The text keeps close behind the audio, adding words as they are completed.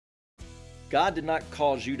God did not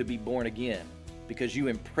cause you to be born again because you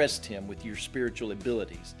impressed him with your spiritual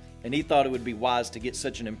abilities, and he thought it would be wise to get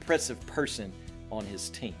such an impressive person on his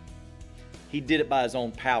team. He did it by his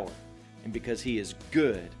own power, and because he is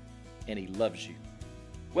good and he loves you.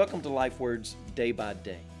 Welcome to Life Words Day by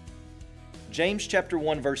Day. James chapter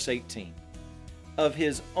 1 verse 18. Of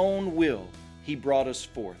his own will he brought us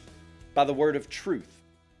forth by the word of truth,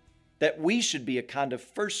 that we should be a kind of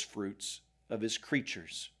first fruits of his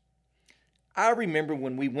creatures. I remember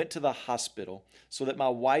when we went to the hospital so that my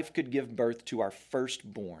wife could give birth to our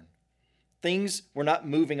firstborn. Things were not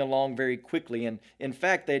moving along very quickly, and in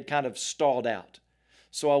fact, they had kind of stalled out.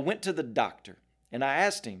 So I went to the doctor and I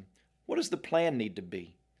asked him, what does the plan need to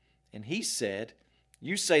be? And he said,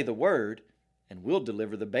 you say the word and we'll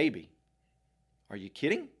deliver the baby. Are you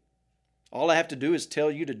kidding? All I have to do is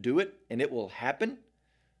tell you to do it and it will happen?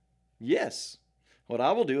 Yes. What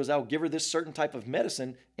I will do is I'll give her this certain type of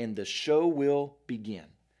medicine and the show will begin.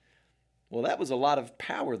 Well, that was a lot of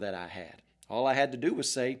power that I had. All I had to do was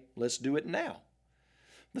say, let's do it now.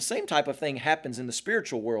 The same type of thing happens in the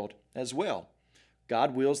spiritual world as well.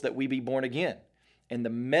 God wills that we be born again. And the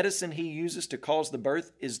medicine he uses to cause the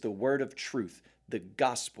birth is the word of truth, the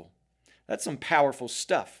gospel. That's some powerful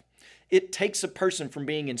stuff. It takes a person from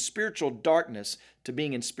being in spiritual darkness to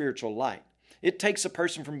being in spiritual light. It takes a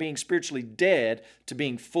person from being spiritually dead to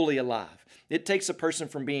being fully alive. It takes a person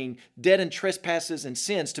from being dead in trespasses and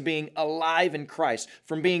sins to being alive in Christ,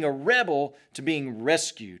 from being a rebel to being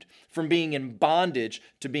rescued, from being in bondage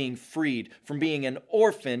to being freed, from being an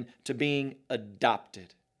orphan to being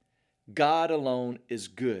adopted. God alone is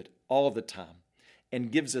good all the time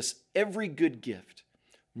and gives us every good gift.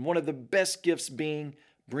 And one of the best gifts being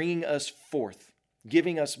bringing us forth,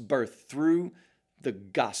 giving us birth through the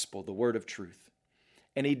gospel, the word of truth.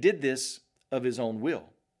 And he did this of his own will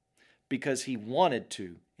because he wanted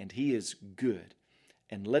to, and he is good.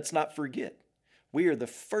 And let's not forget, we are the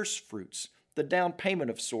first fruits, the down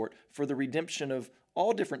payment of sort for the redemption of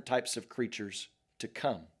all different types of creatures to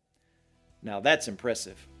come. Now that's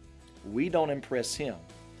impressive. We don't impress him,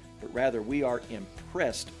 but rather we are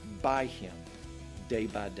impressed by him day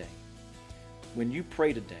by day. When you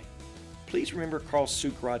pray today, please remember Carl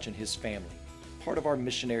Sukraj and his family, part of our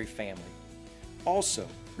missionary family. Also,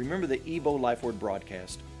 remember the Igbo Life Word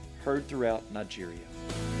broadcast heard throughout Nigeria.